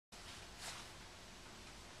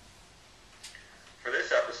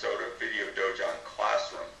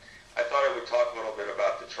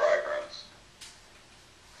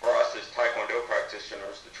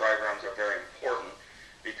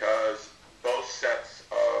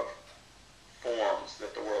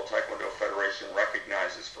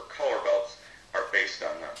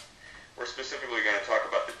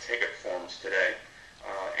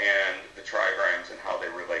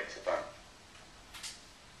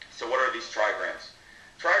what are these trigrams?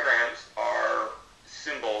 Trigrams are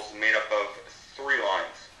symbols made up of 3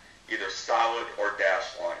 lines, either solid or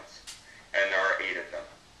dashed lines, and there are 8 of them.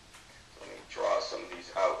 So let me draw some of these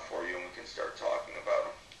out for you and we can start talking about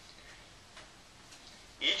them.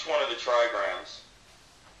 Each one of the trigrams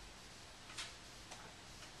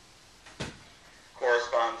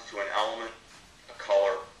corresponds to an element, a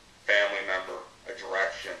color, family member, a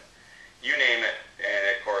direction. You name it, and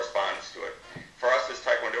it corresponds to it. For us as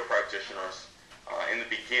Taekwondo practitioners, in the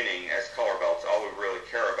beginning, as color belts, all we really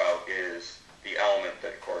care about is the element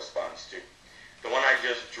that it corresponds to. The one I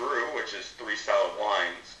just drew, which is 3 solid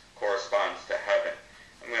lines, corresponds to heaven.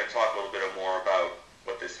 I'm going to talk a little bit more about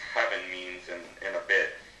what this heaven means in a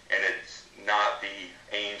bit, and it's not the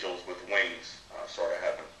angels with wings sort of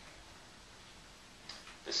heaven.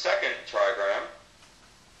 The second trigram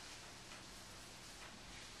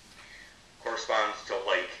corresponds to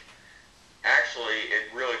lake. Actually, it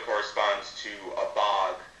really corresponds to a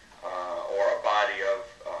bog or a body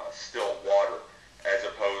of still water as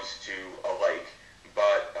opposed to a lake.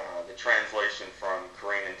 But the translation from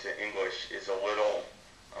Korean into English is a little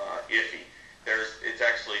iffy. It's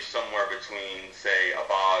actually somewhere between, say, a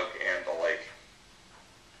bog and a lake.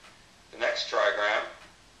 The next trigram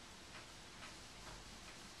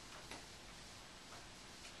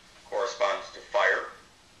corresponds to fire.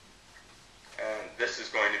 And this is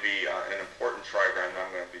going to be an important trigram that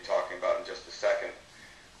I'm going to be talking about in just a second.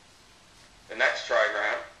 The next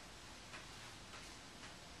trigram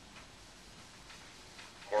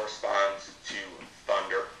corresponds to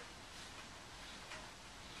thunder.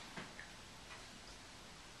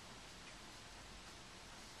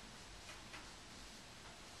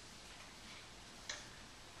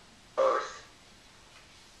 Earth.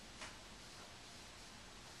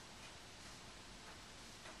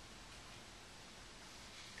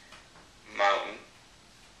 Mountain.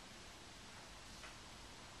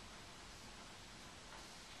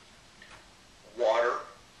 Water.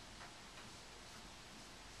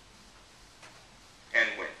 And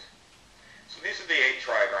wind. So these are the 8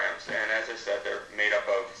 trigrams, and as I said, they're made up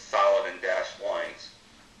of solid and dashed lines.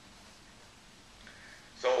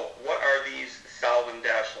 So what are these solid and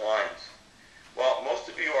dashed lines? Well, most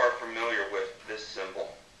of you are familiar with this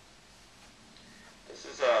symbol. This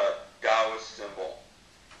is a Taoist symbol,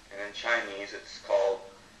 and in Chinese it's called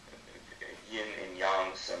yin and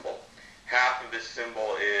yang symbol. Half of this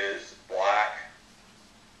symbol is black,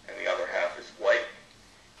 and the other half is white,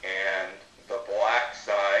 and the black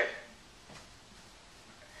side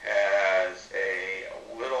has a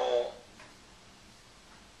little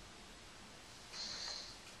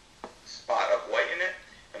spot of white in it,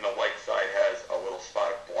 and the white side has a little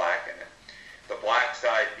spot of black in it. The black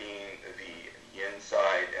side being the yin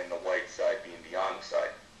side and the white side being the yang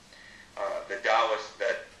side. The Taoists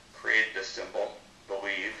that created this symbol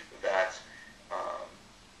believe that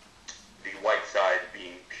the white side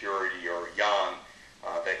being purity or yang,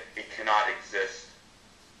 that it cannot exist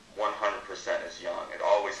 100% as yang. It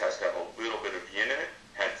always has to have a little bit of yin in it,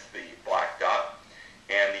 hence the black dot,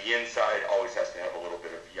 and the yin side always has to have a little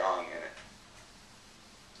bit of yang in it.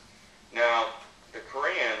 Now, the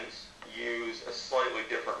Koreans use a slightly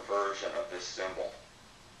different version of this symbol.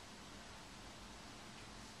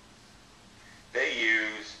 They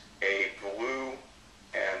use a blue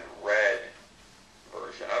and red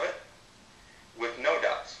version of it with no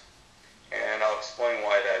dots. And I'll explain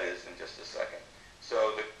why that is in just a second.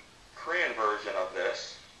 So the Korean version of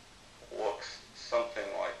this looks something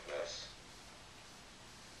like this.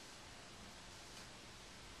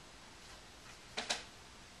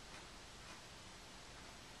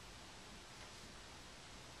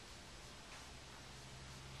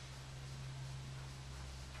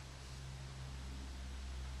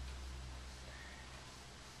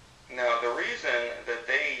 Now, the reason that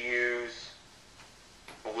they use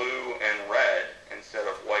blue and red instead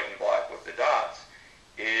of white and black with the dots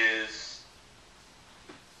is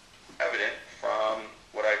evident from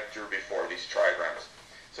what I drew before, these trigrams.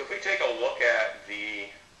 So if we take a look at the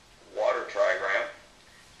water trigram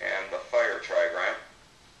and the fire trigram,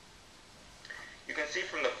 you can see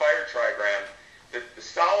from the fire trigram that the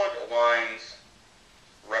solid lines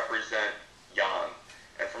represent yang,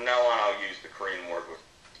 and from now on I'll use the Korean word with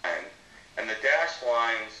yang, and the dashed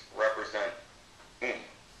lines represent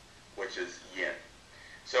which is yin.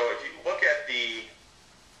 So if you look at the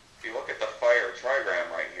fire trigram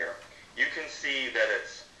right here, you can see that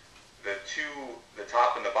it's the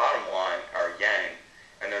top and the bottom line are yang,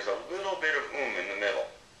 and there's a little bit of in the middle.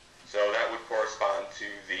 So that would correspond to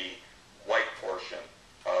the white portion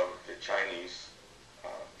of the Chinese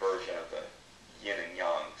version of the yin and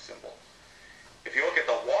yang symbol. If you look at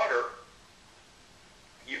the water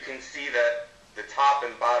top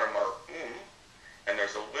and bottom are and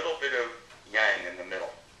there's a little bit of yang in the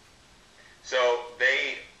middle. So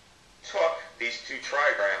they took these two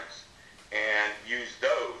trigrams and used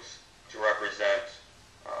those to represent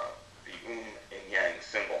the and yang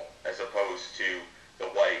symbol, as opposed to the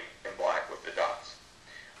white and black with the dots.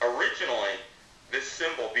 Originally, this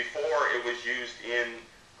symbol, before it was used in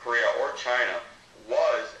Korea or China,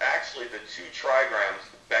 was actually the two trigrams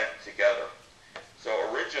bent together. So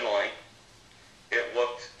originally, it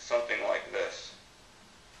looked something like this.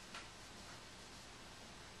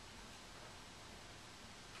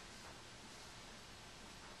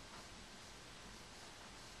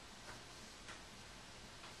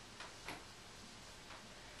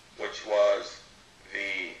 Which was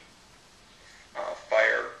the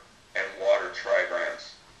fire and water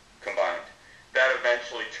trigrams combined. That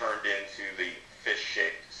eventually turned into the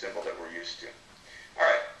fish-shaped symbol that we're used to. All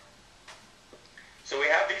right. So we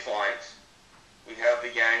have these lines. We have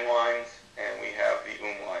the yang lines and we have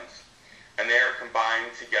the lines. And they are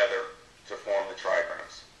combined together to form the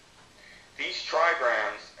trigrams. These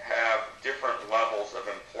trigrams have different levels of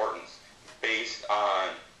importance based on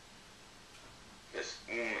this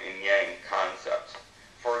and yang concept.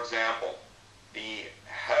 For example, the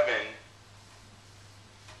heaven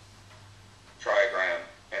trigram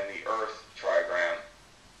and the earth trigram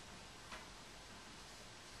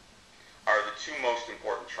are the two most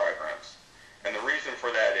important trigrams. And the reason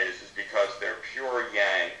for that is because they're pure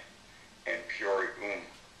yang and pure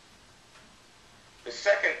The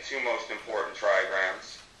second two most important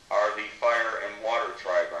trigrams are the fire and water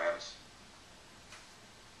trigrams.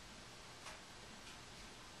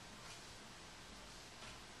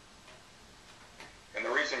 And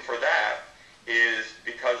the reason for that is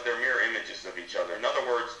because they're mirror images of each other. In other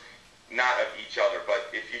words, not of each other, but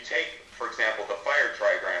if you take, for example, the fire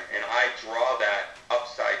trigram, and I draw that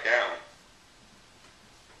upside down,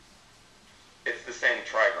 it's the same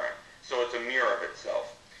trigram. So it's a mirror of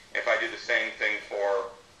itself. If I do the same thing for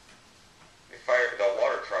the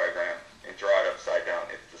water trigram and draw it upside down,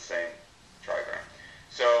 it's the same trigram.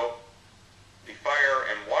 So the fire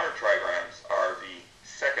and water trigrams are the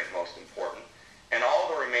second most important. And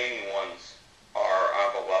all the remaining ones are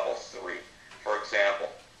of a level 3. For example,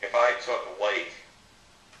 if I took lake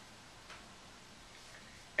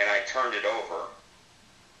and I turned it over,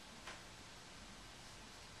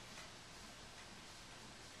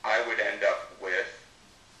 I would end up with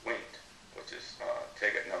wind, which is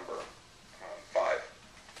ticket number 5.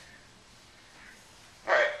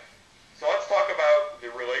 All right, so let's talk about the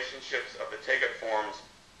relationships of the ticket forms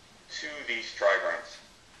to these trigrams.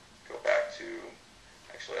 Go back to,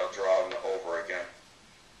 actually I'll draw them over again.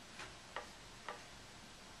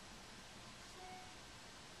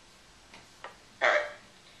 Alright,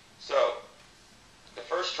 so the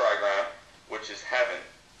first trigram, which is heaven,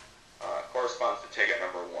 corresponds to ticket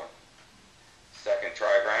number 1. Second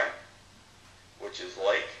trigram, which is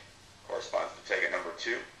lake, corresponds to ticket number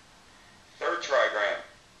 2. Third trigram,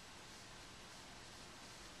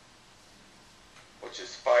 which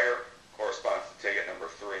is fire, corresponds to ticket number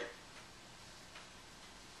 3.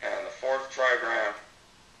 And the fourth trigram,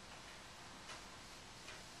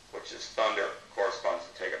 which is thunder, corresponds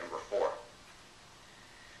to ticket number 4.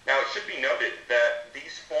 Now it should be noted that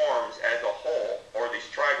these forms as a whole, or these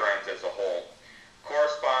trigrams as a whole,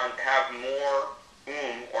 have more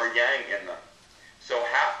or yang in them. So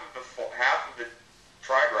half of the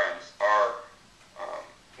trigrams are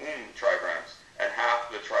trigrams, and half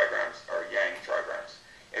of the trigrams are yang trigrams.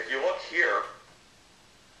 If you look here,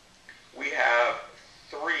 we have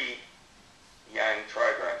 3 yang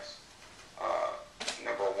trigrams.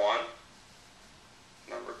 Number 1,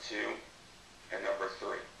 number 2, and number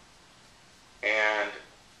 3. And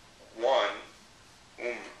 1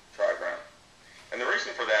 trigram. And the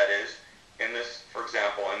reason for that is, in this, for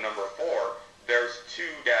example, in number 4, there's 2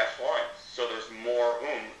 dashed lines. So there's more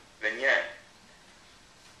than yang.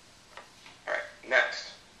 All right,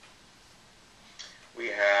 next. We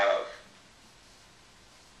have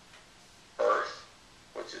earth,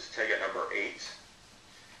 which is ticket number 8.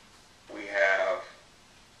 We have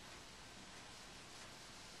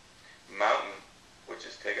mountain, which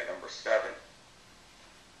is ticket number 7.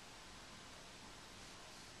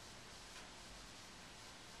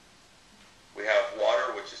 We have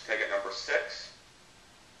water, which is ticket number 6.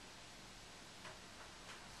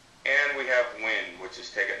 And we have wind, which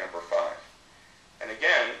is ticket number 5. And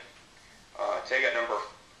again, ticket number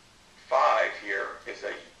 5 here is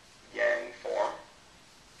a yang form.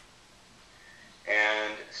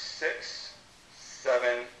 And 6,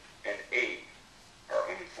 7, and 8 are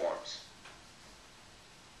forms.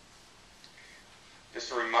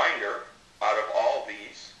 Just a reminder, out of all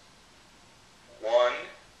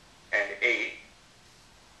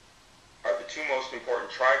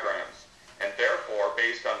trigrams, and therefore,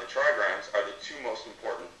 based on the trigrams, are the two most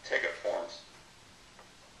important ticket forms.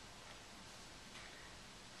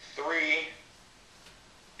 3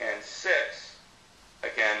 and 6,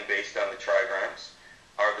 again based on the trigrams,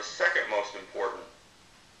 are the second most important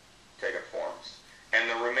ticket forms. And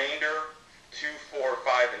the remainder, 2, 4,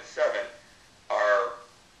 5, and 7, are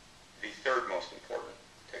the third most important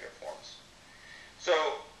ticket forms. So,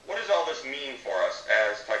 what does all this mean for us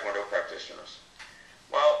as Taekwondo practitioners?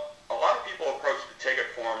 Well, a lot of people approach the ticket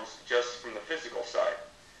forms just from the physical side.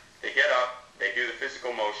 They get up, they do the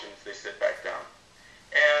physical motions, they sit back down.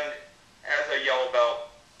 And as a yellow belt,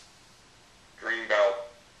 green belt,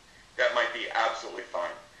 that might be absolutely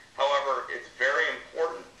fine. However, it's very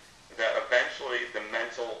important that eventually the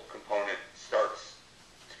mental component starts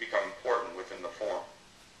to become important within the form.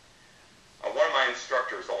 One of my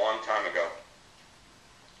instructors a long time ago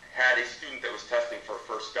had a student that was testing for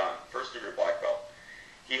first degree black belt.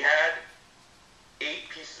 He had 8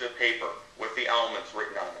 pieces of paper with the elements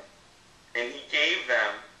written on them, and he gave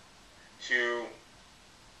them to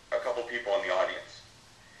a couple people in the audience.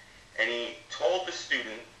 And he told the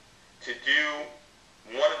student to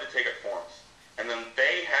do one of the ticket forms, and then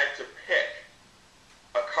they had to pick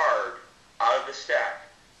a card out of the stack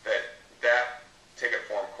that that ticket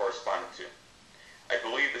form corresponded to. I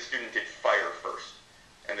believe the student did fire first,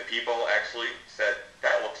 and the people actually said,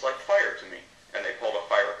 that looks like fire to me, and they pulled a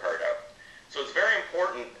fire card out. So it's very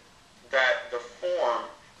important that the form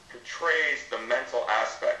portrays the mental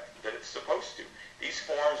aspect that it's supposed to. These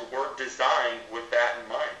forms were designed with that in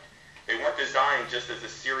mind. They weren't designed just as a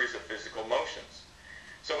series of physical motions.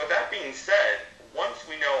 So with that being said, once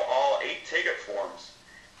we know all 8 ticket forms,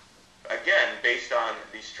 again, based on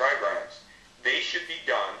these trigrams, they should be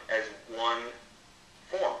done as one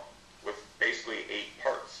form with basically 8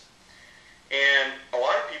 parts. And a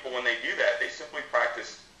lot of people, when they do that, they simply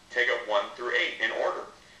practice ticket 1 through 8 in order.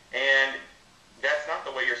 And that's not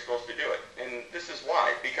the way you're supposed to do it. And this is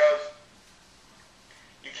why. Because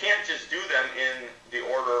you can't just do them in the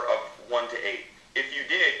order of 1 to 8. If you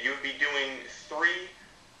did, you would be doing 3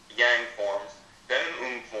 yang forms, then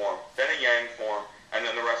an form, then a yang form, and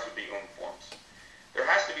then the rest would be forms. There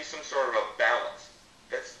has to be some sort of a balance.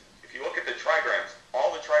 If you look at the trigrams,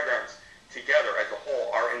 all the trigrams together as a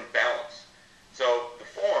whole are in balance. So the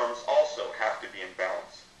forms also have to be in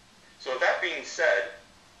balance. So with that being said,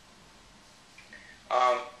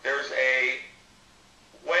 there's a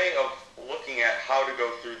way of looking at how to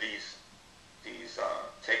go through these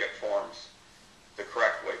ticket forms the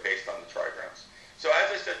correct way based on the trigrams. So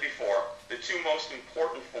as I said before, the 2 most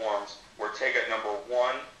important forms were ticket number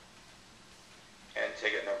 1 and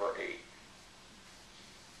ticket number 8.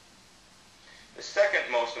 The second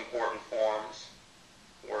most important forms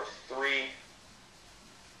were 3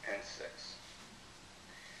 and 6.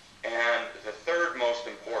 And the third most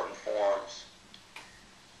important forms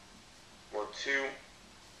were 2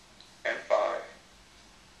 and 5.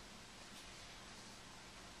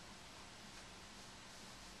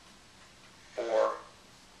 4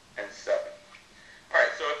 and 7. Alright,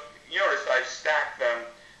 so if you notice I've stacked them.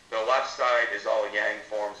 The left side is all yang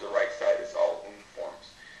forms, the right side is all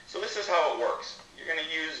forms. So this is how it works. You're going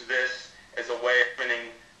to use this as a way of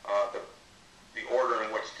finding the order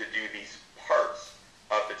in which to do these parts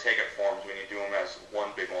of the ticket forms when you do them as one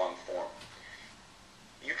big long form.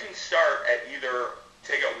 You can start at either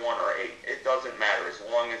ticket 1 or 8. It doesn't matter as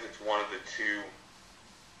long as it's one of the 2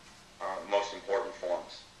 most important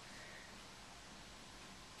forms.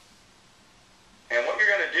 And what you're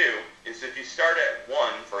going to do is if you start at 1,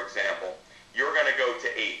 for example, you're going to go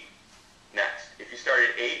to 8 next. If you start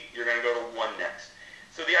at 8, you're going to go to 1 next.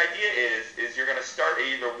 So the idea is you're going to start at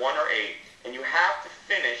either 1 or 8, and you have to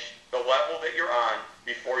finish the level that you're on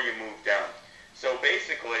before you move down. So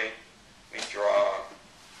basically, let me draw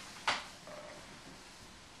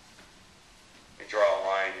a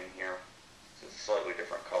line in here. It's a slightly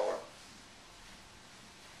different color.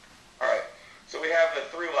 Alright, so we have the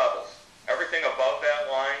 3 levels. Everything above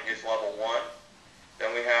that line is level 1.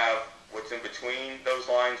 Then we have what's in between those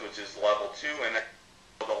lines, which is level 2, and then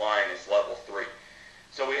the line is level 3.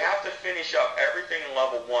 So we have to finish up everything in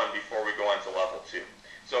level 1 before we go on to level 2.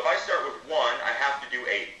 So if I start with 1, I have to do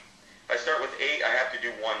 8. If I start with 8, I have to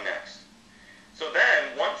do 1 next. So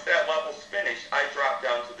then, once that level's finished, I drop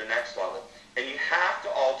down to the next level. And you have to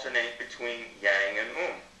alternate between yang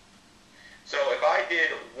and So if I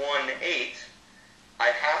did 1, 8, I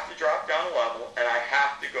have to drop down a level, and I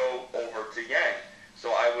have to go over to yang. So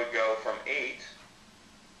I would go from 8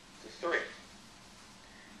 to 3.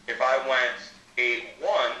 If I went 8,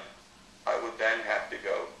 1, I would then have to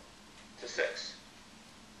go to 6.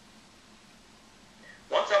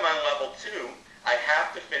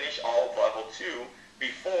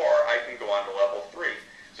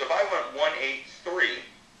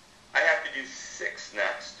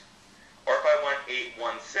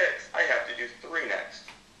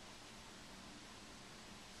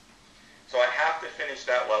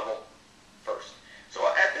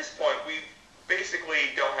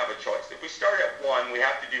 if we start at 1, we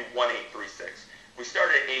have to do 1836. If we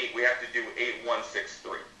start at 8, we have to do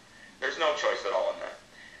 8163. There's no choice at all in that.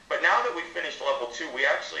 But now that we've finished level 2, we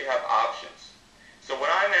actually have options. So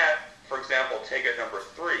when I'm at, for example, take it number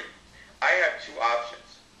 3, I have 2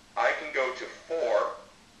 options. I can go to 4,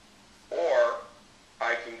 or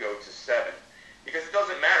I can go to 7. Because it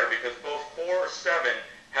doesn't matter, because both 4 or 7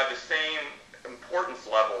 have the same importance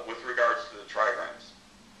level with regards to the trigrams.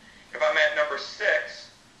 If I'm at number 6,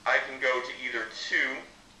 I can go to either 2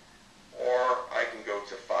 or I can go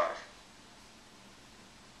to 5.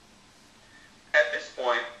 At this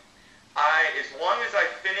point, as long as I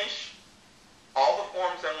finish all the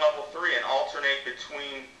forms on level 3 and alternate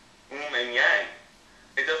between and yang,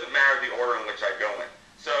 it doesn't matter the order in which I go in.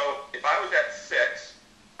 So if I was at 6,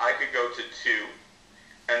 I could go to 2,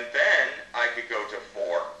 and then I could go to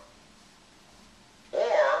 4,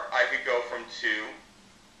 or I could go from 2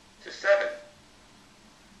 to 7.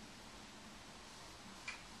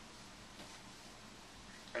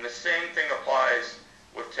 And the same thing applies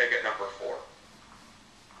with ticket number 4.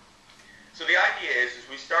 So the idea is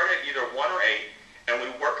we start at either 1 or 8, and we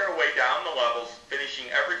work our way down the levels, finishing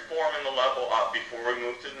every form in the level up before we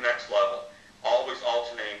move to the next level, always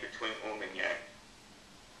alternating between and yang.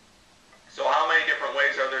 So how many different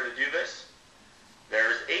ways are there to do this?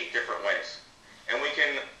 There's 8 different ways. And we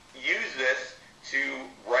can use this to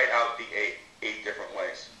write out the 8 different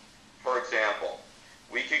ways. For example,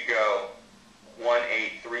 we could go 1,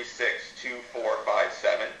 8, 3, 6, 2, 4, 5,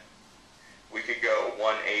 7. We could go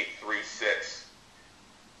 1, 8, 3, 6.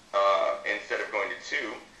 Instead of going to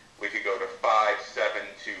 2, we could go to 5, 7,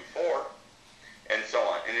 2, 4, and so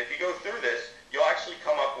on. And if you go through this, you'll actually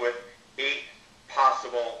come up with 8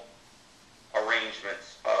 possible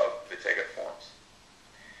arrangements of the ticket forms.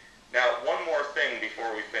 Now, one more thing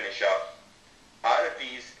before we finish up. Out of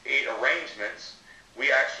these 8 arrangements,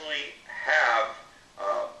 we actually have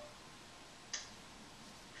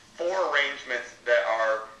 4 arrangements that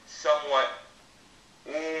are somewhat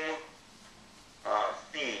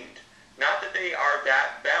themed. Not that they are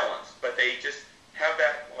that balanced, but they just have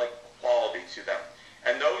that quality to them.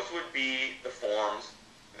 And those would be the forms,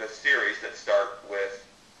 the series that start with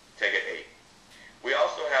ticket 8. We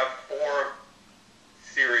also have 4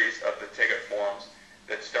 series of the ticket forms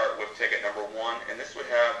that start with ticket number 1, and this would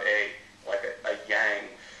have a yang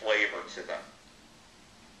flavor to them.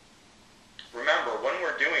 Remember, when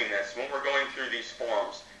we're doing this, when we're going through these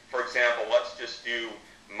forms, for example, let's just do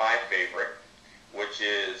my favorite, which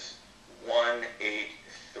is 1, 8,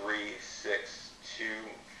 3, 6, 2,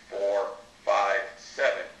 4, 5,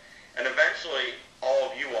 7. And eventually,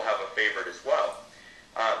 all of you will have a favorite as well.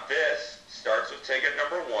 This starts with ticket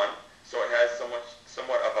number 1, so it has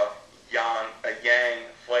somewhat of a yang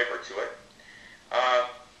flavor to it.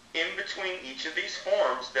 In between each of these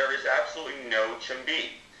forms, there is absolutely no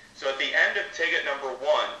chumbi. So at the end of ticket number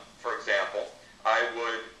 1, for example, I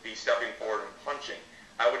would be stepping forward and punching.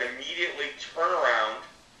 I would immediately turn around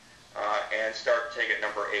and start ticket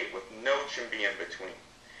number 8 with no chumbi in between.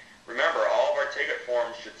 Remember, all of our ticket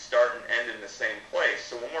forms should start and end in the same place,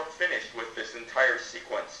 so when we're finished with this entire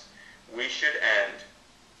sequence, we should end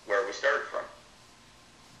where we started from.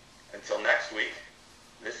 Until next week,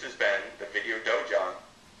 this has been the Video Dojang.